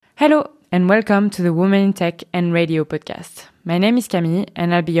Hello and welcome to the Women in Tech and Radio podcast. My name is Camille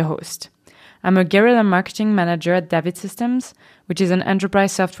and I'll be your host. I'm a guerrilla marketing manager at David Systems, which is an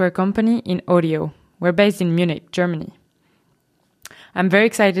enterprise software company in audio. We're based in Munich, Germany. I'm very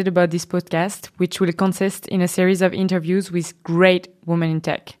excited about this podcast, which will consist in a series of interviews with great women in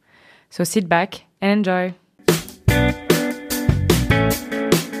tech. So sit back and enjoy.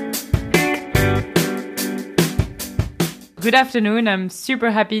 Good afternoon. I'm super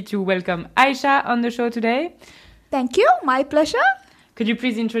happy to welcome Aysha on the show today. Thank you. My pleasure. Could you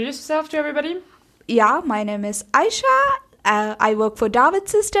please introduce yourself to everybody? Yeah, my name is Aysha. I work for David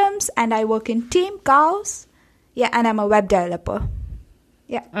Systems and I work in Team Gauss. Yeah, and I'm a web developer.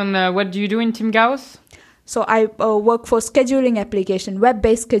 Yeah. And what do you do in Team Gauss? So I work for scheduling application,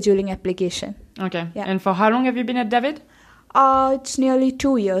 web-based scheduling application. Okay. Yeah. And for how long have you been at David? It's nearly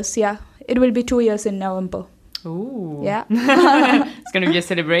 2 years. Yeah, it will be 2 years in November. Ooh. Yeah. It's going to be a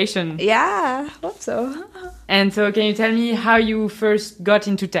celebration. Yeah, hope so. And so can you tell me how you first got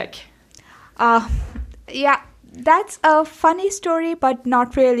into tech? Yeah, that's a funny story, but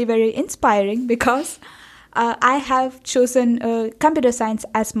not really very inspiring because I have chosen computer science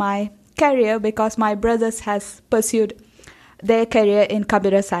as my career because my brothers has pursued their career in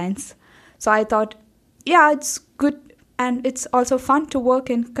computer science. So I thought, yeah, it's good and it's also fun to work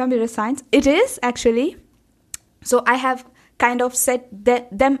in computer science. It is actually. So I have kind of set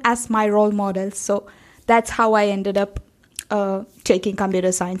them as my role models. So that's how I ended up taking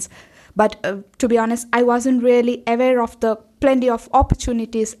computer science. But to be honest, I wasn't really aware of the plenty of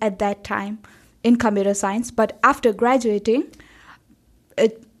opportunities at that time in computer science. But after graduating,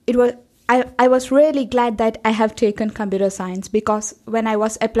 I was really glad that I have taken computer science because when I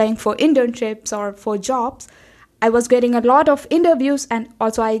was applying for internships or for jobs, I was getting a lot of interviews and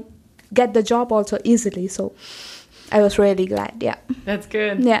also I get the job also easily. So I was really glad. Yeah. That's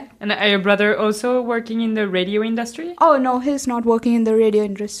good. Yeah. And are your brother also working in the radio industry? Oh, no, he's not working in the radio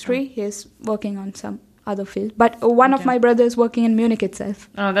industry. Oh. He's working on some other field. But one of my brothers working in Munich itself.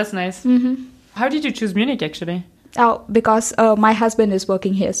 Oh, that's nice. Mm-hmm. How did you choose Munich, actually? Oh, because my husband is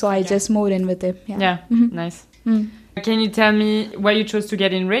working here. So I just moved in with him. Yeah. Mm-hmm. Nice. Mm. Can you tell me why you chose to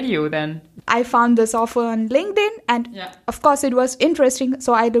get in radio then? I found this offer on LinkedIn and of course it was interesting.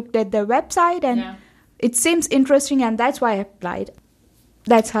 So I looked at their website and it seems interesting and that's why I applied.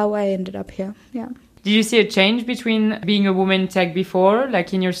 That's how I ended up here. Yeah. Did you see a change between being a woman in tech before,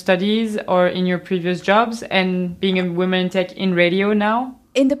 like in your studies or in your previous jobs, and being a woman in tech in radio now?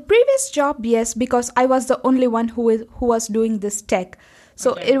 In the previous job, yes, because I was the only one who was doing this tech.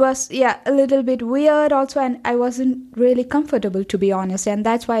 So it was, a little bit weird also, and I wasn't really comfortable, to be honest. And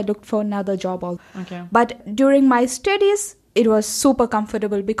that's why I looked for another job also. Okay. But during my studies, it was super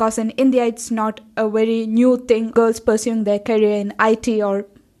comfortable because in India, it's not a very new thing, girls pursuing their career in IT or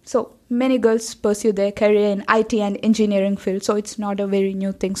so many girls pursue their career in IT and engineering field. So it's not a very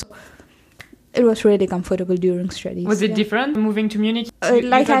new thing. So it was really comfortable during studies. Was it different moving to Munich? You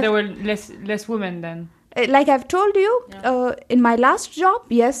thought there were less women then? Like I've told you, in my last job,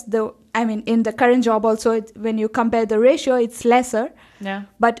 yes, in the current job also, when you compare the ratio, it's lesser. Yeah.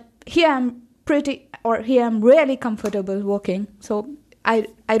 But here I'm really comfortable working. So I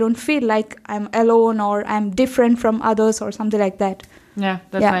don't feel like I'm alone or I'm different from others or something like that. Yeah,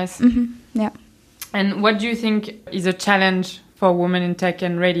 that's nice. Mm-hmm. Yeah. And what do you think is a challenge for women in tech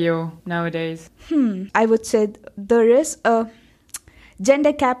and radio nowadays? I would say there is a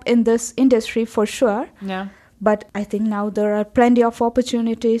gender gap in this industry for sure. Yeah. But I think now there are plenty of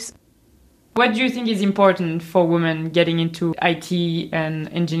opportunities. What do you think is important for women getting into IT and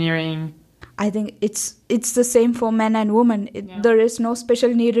engineering? I think it's the same for men and women. There is no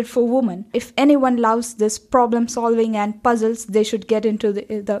special needed for women. If anyone loves this problem solving and puzzles, they should get into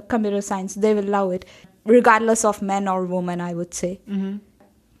the computer science. They will love it, regardless of men or women, I would say. Mm-hmm.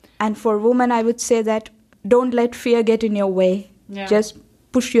 And for women, I would say that don't let fear get in your way. Yeah. Just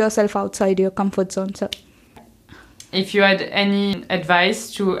push yourself outside your comfort zone. So, if you had any advice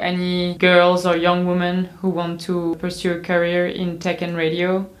to any girls or young women who want to pursue a career in tech and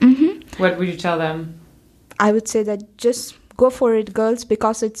radio, what would you tell them? I would say that just go for it, girls,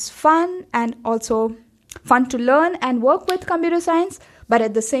 because it's fun and also fun to learn and work with computer science. But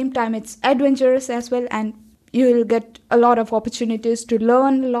at the same time, it's adventurous as well. And you will get a lot of opportunities to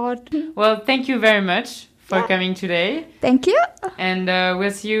learn a lot. Well, thank you very much for coming today. Thank you. And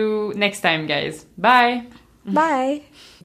we'll see you next time, guys. Bye. Bye.